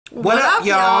What up,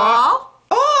 y'all?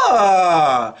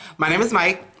 Oh, my name is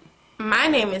Mike. My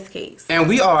name is Case. And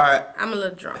we are... I'm a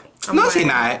little drunk. No, she's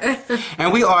not.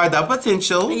 And we are The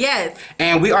Potential. Yes.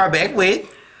 And we are back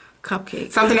with...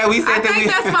 Cupcakke. Something that we said I think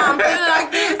that's why I'm feeling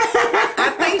like this. I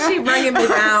think she bringing me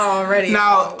down already.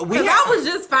 No, I was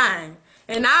just fine.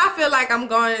 And now I feel like I'm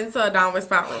going into a downward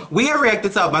spiral. We have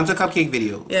reacted to a bunch of Cupcakke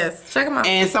videos. Yes, check them out.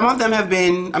 And some of them have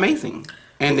been amazing.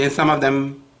 And then some of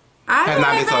them have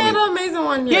not been so amazing. an amazing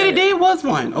one yet. Yeah, they did was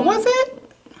one. Or was it?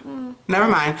 Never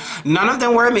mind. None of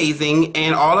them were amazing.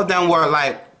 And all of them were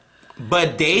like...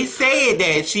 But they said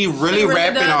that she really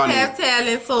rapping on it. Have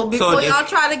talent. So before y'all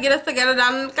try to get us together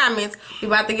down in the comments, we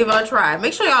about to give her a try.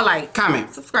 Make sure y'all like,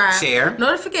 comment, subscribe, share,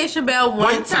 notification bell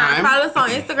one time. Follow us on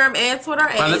Instagram and Twitter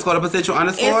and let's go to Potential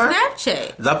underscore and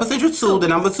Snapchat. The Potential 2, the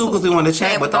number 2, because we want to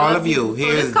chat with all of you.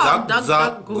 Here's Duck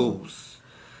Goose.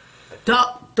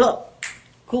 Duck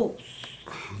Goose.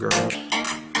 Girl.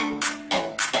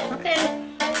 Okay.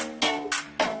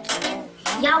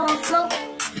 Y'all want smoke?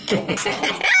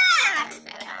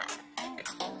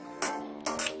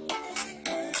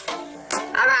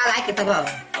 I like it to go.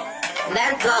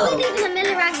 Let's go. We leaving the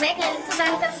Millie Rock back in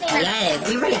 2017. Yes,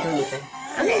 we ready to do this.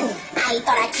 I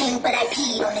thought I came, but I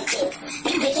peed on the dick.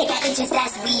 Pubic hair got itches,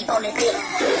 that's weave on the dick.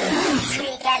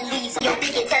 Sweet got leaves, your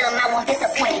dick and tell them I won't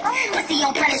disappoint. Pussy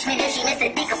on punishment if she miss a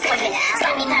dick appointment.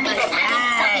 Stop me, Tommy, stop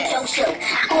me, Joe Shook.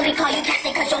 I only call you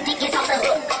Captain cause your dick is off the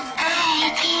hook.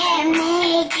 I can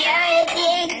make your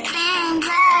dick stand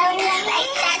up like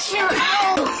statue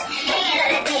hoes. Head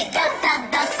of the dick, duck,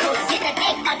 goose. Get the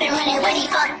dick up and running when he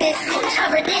fuck this cool.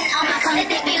 Cover this on my color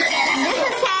dick, be looking like this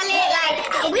is talent, like,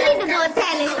 we need to do a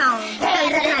talent song. Head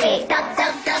of the dick, duck,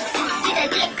 goose. Get the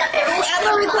dick up and running.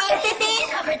 Whoever requested this,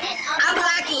 I'm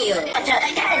blocking you. Got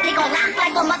the dick on lock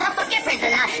like a motherfucking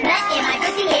prisoner. Nut in my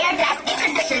pussy hair, that's the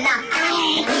conditioner.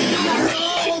 I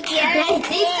make your dick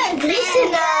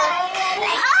conditioner.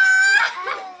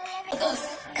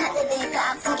 Cut the dick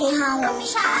off, take it home with me.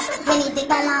 Any dick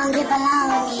belong, it belong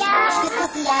with me. This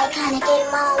pussy, I kinda get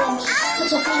more with me.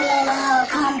 Put your finger in the hole,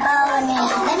 come blow with me.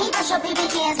 Let me push your pee-pee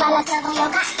cans while I suck on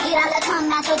your cock. Get all the cum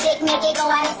out your dick, make it go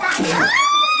out of stock.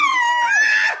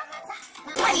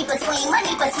 Money between.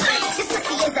 This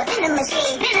pussy is a venom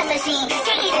machine. Can't eat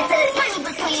it till it's money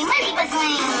between. Venom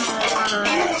machine. Money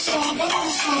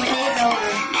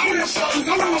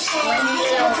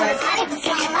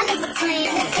between.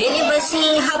 Vending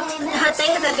machine, her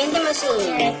thing is a vending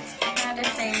machine.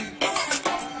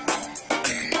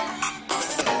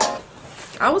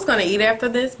 I was gonna eat after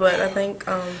this, but I think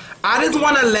I just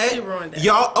want to let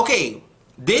y'all. Okay,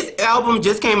 this album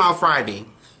just came out Friday.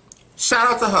 Shout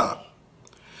out to her.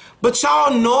 But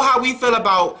y'all know how we feel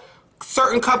about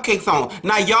certain Cupcakke songs.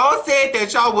 Now, y'all said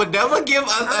that y'all would never give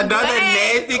us another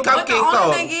nasty Cupcakke song. The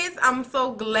only thing is, I'm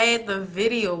so glad the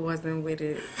video wasn't with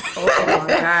it. Oh, my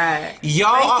God. Thank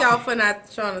y'all for not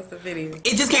showing us the video.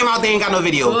 It just came out. They ain't got no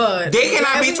video. Good. They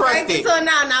cannot be trusted. Until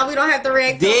now we don't have to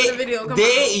react to the video.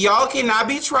 Y'all cannot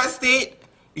be trusted.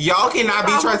 Y'all cannot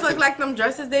be trusted. Look like them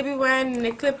dresses they be wearing in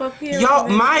the clip up here. Y'all,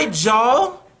 my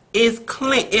jaw is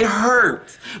clean. It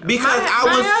hurts because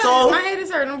my head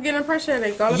is hurting. I'm getting pressure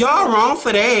headache. Y'all wrong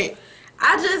for that.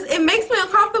 It makes me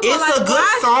uncomfortable. It's like, a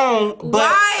good song,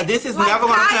 but this is never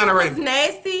gonna counter it.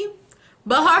 Nasty,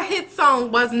 but her hit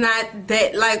song was not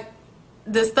that. Like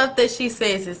the stuff that she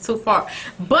says is too far.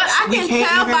 But I can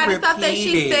tell by the stuff that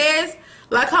she says,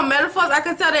 like her metaphors. I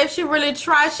can tell that if she really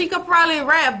tried, she could probably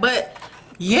rap, but.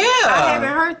 Yeah, I haven't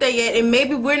heard that yet, and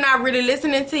maybe we're not really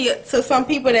listening to some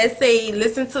people that say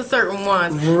listen to certain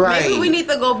ones. Right. Maybe we need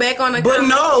to go back on the comments.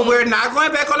 But no, we're not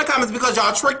going back on the comments because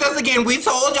y'all tricked us again. We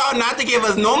told y'all not to give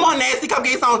us no more nasty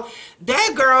Cupcakke songs.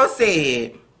 That girl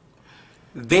said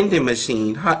vending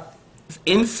machine. Her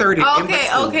inserted.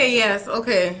 Okay, yes,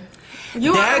 okay.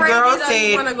 That girl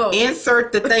said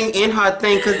insert the thing in her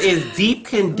thing because it's deep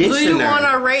conditioner. Do you want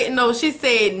to rate? No, she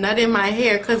said nut in my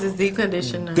hair because it's deep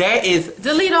conditioner. That is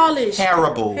delete all this.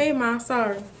 Terrible. Hey, Ma,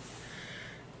 sorry.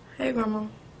 Hey, Grandma.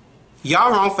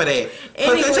 Y'all wrong for that.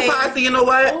 Anyway, Potential Posse, you know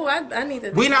what? Oh, I need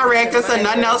to. We not reacting to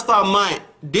nothing else for a month.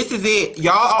 This is it.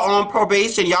 Y'all are on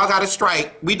probation. Y'all got to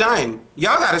strike. We done.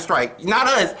 Y'all got to strike. Not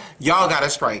us. Y'all got to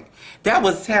strike. That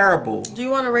was terrible. Do you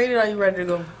want to rate it or are you ready to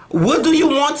go? What do you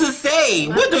want to say?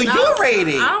 What do you rate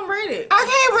it? I don't rate it. I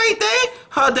can't rate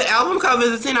that. The album cover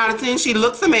is a 10 out of 10. She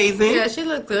looks amazing. Yeah, she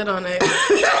looked good on it.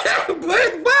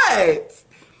 What?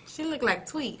 She looked like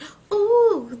Tweet.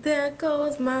 Ooh, there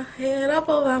goes my head up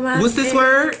over my What's this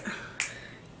word?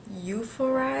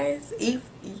 Euphorize?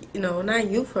 No, not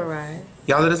euphorize.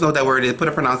 Y'all let us know what that word is. Put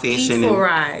a pronunciation in.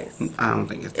 Euphorize. I don't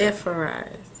think it's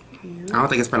Euphorize. I don't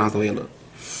think it's pronounced the way it looks.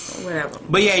 whatever.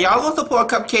 But yeah, y'all gonna support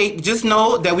Cupcakke. Just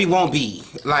know that we won't be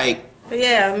like. But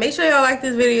yeah, make sure y'all like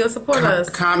this video. Support us.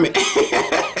 Comment.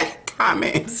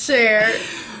 Comment. Share.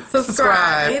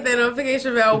 Subscribe. Hit that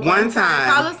notification bell one time.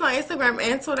 Follow us on Instagram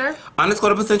and Twitter.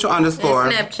 _the potential _ And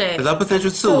Snapchat. The potential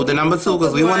 2, the number 2,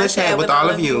 because we want to chat with all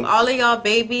of you. All of y'all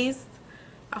babies.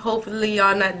 Hopefully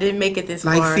y'all didn't make it this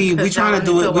far. Like, see, we trying to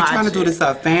do it. We trying to do this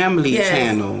a family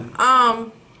channel. My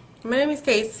name is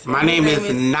Case. My name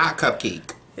is not Cupcakke.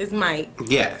 It's Mike.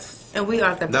 Yes. And we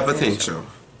are the potential. The potential.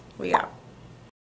 We out.